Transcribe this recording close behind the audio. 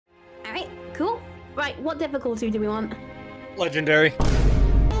Right, what difficulty do we want? Legendary.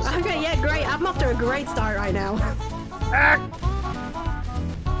 Okay, yeah, great. I'm off to a great start right now. Ack!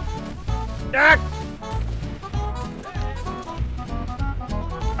 Ack!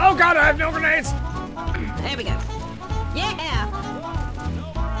 Oh god, I have no grenades! There we go. Yeah!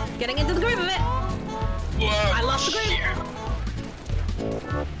 Getting into the groove of it. Whoa, I lost the groove.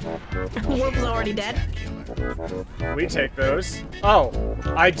 Wolf's already dead. We take those. Oh,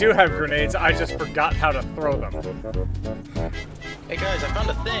 I do have grenades, I just forgot how to throw them. Hey guys, I found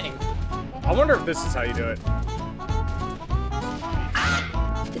a thing. I wonder if this is how you do it.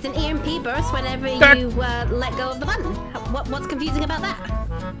 It's an EMP burst whenever you let go of the button. What's confusing about that?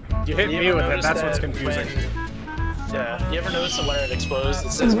 You hit me with it, that's what's confusing. Yeah, you ever notice that when it explodes,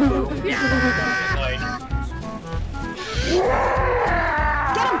 it says boom? Like...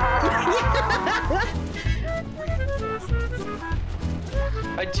 Get him!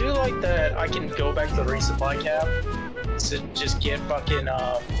 I do like that I can go back to the resupply cap to just get fucking,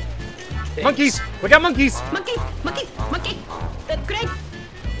 things. Monkeys! We got monkeys! Monkeys! Monkeys! Monkey! Grenade!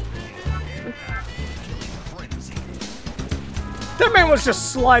 That man was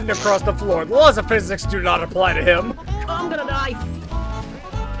just sliding across the floor. The laws of physics do not apply to him. Oh, I'm gonna die!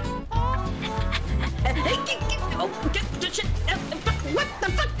 Oh, get shit! What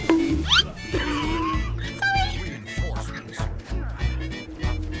the fuck?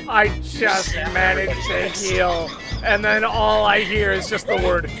 I just managed to heal, and then all I hear is just the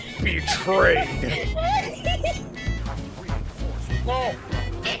word betrayed. No!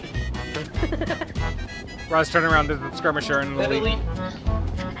 Rise, turn around to the skirmisher and the lead.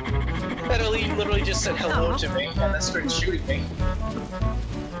 That elite literally just said hello to me and then started shooting me.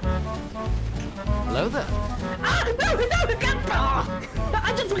 Hello there. Ah, no,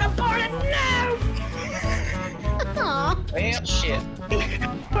 I just got boarded, no! Aww. Man, shit.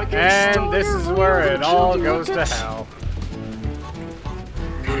 And this is where it all goes to hell.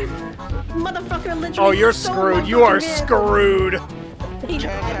 Motherfucker literally Oh, you're stole screwed. my You are fucking vehicle. screwed. Can't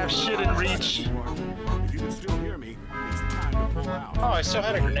have shit in reach. Oh, I still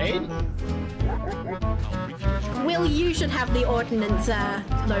had a grenade? Will, you should have the ordnance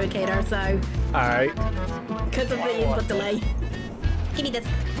locator, so... Alright. Because of the input delay. Give me this.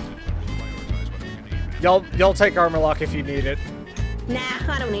 Y'all take armor lock if you need it. Nah,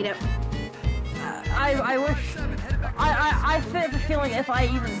 I don't need it. I wish... I have a feeling if I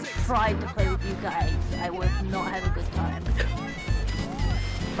even tried to play with you guys, I would not have a good time.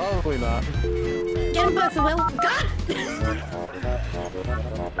 Probably not. Get him, Buster, Will. God!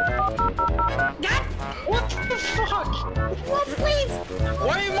 God! What the fuck? Wolf, please!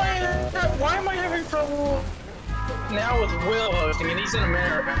 Why am I having trouble now with Will hosting and he's in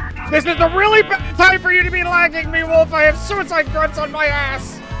America? This is a really bad time for you to be lagging me, Wolf. I have suicide grunts on my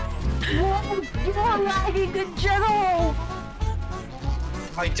ass. Whoa, you're lagging in general!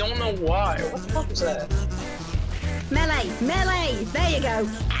 I don't know why. What the fuck was that? Melee! Melee! There you go!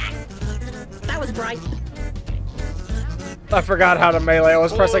 Ah, that was bright. I forgot how to melee. I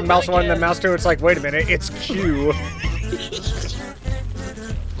was pressing mouse 1 and then mouse 2. It's like, wait a minute, it's Q.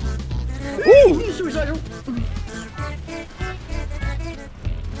 Woo! Suicidal.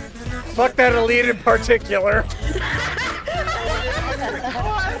 Fuck that elite in particular.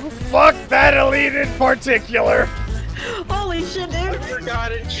 Fuck that elite in particular. Holy shit, dude! I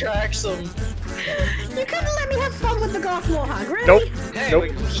forgot it tracks him. You couldn't let me have fun with the golf warhog, really? Nope. Hey, Nope. we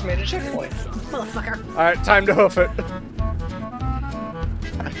just made a checkpoint. Motherfucker. Alright, time to hoof it.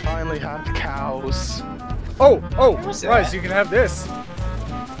 I finally have cows. Oh, was Rise, that? you can have this.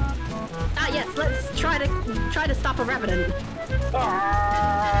 Ah, yes, let's try to stop a revenant.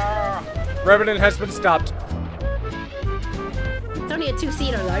 Revenant has been stopped. It's only a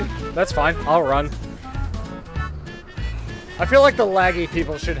two-seater, though. That's fine, I'll run. I feel like the laggy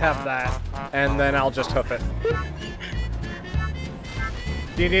people should have that, and then I'll just hoof it.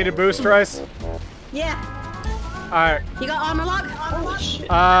 Do you need a boost, Rice? Yeah. Alright. You got armor lock? Holy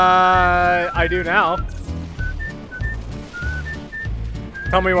shit. I do now.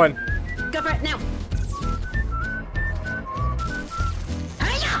 Tell me when. Go for it, now.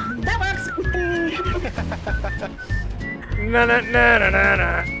 Hiya! That works! Na na na na na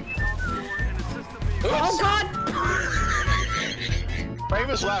na. Oh, God!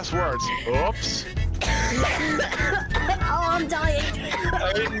 Famous last words. Oops. Oh, I'm dying.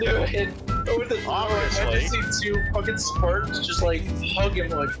 I knew it. With the Obviously. I just see two fucking Spartans just like hug him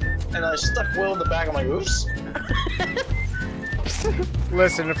like, and I stuck Will in the back. I'm like, oops.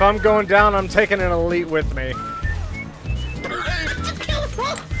 Listen, if I'm going down, I'm taking an elite with me. Just kill the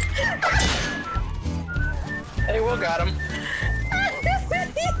wolf! Hey, Will got him.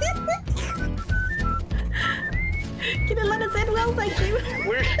 well, thank you.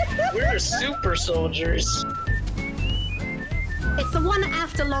 We're super soldiers. It's the one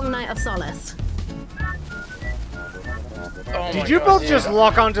after Long Night of Solace. Oh Did my you God, both yeah. just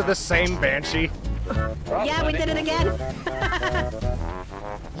lock onto the same Banshee? Yeah, we did it again.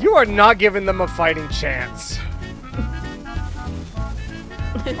 You are not giving them a fighting chance.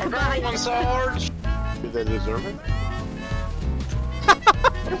 Goodbye. One Sarge. Do they deserve it?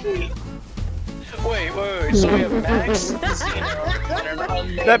 Wait. So we have Max,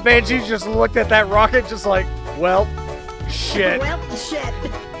 That Banshee just looked at that rocket just like, well, shit. Well, shit.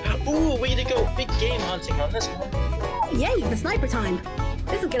 Ooh, way to go! Big game hunting on this one. Yay, the sniper time.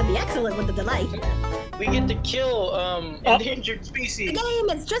 This is gonna be excellent with the delay. We get to kill endangered The species. game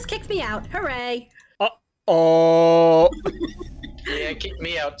has just kicked me out. Hooray! Oh. Yeah, it kicked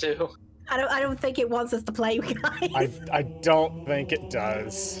me out too. I don't think it wants us to play, guys. I don't think it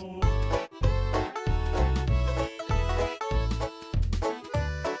does.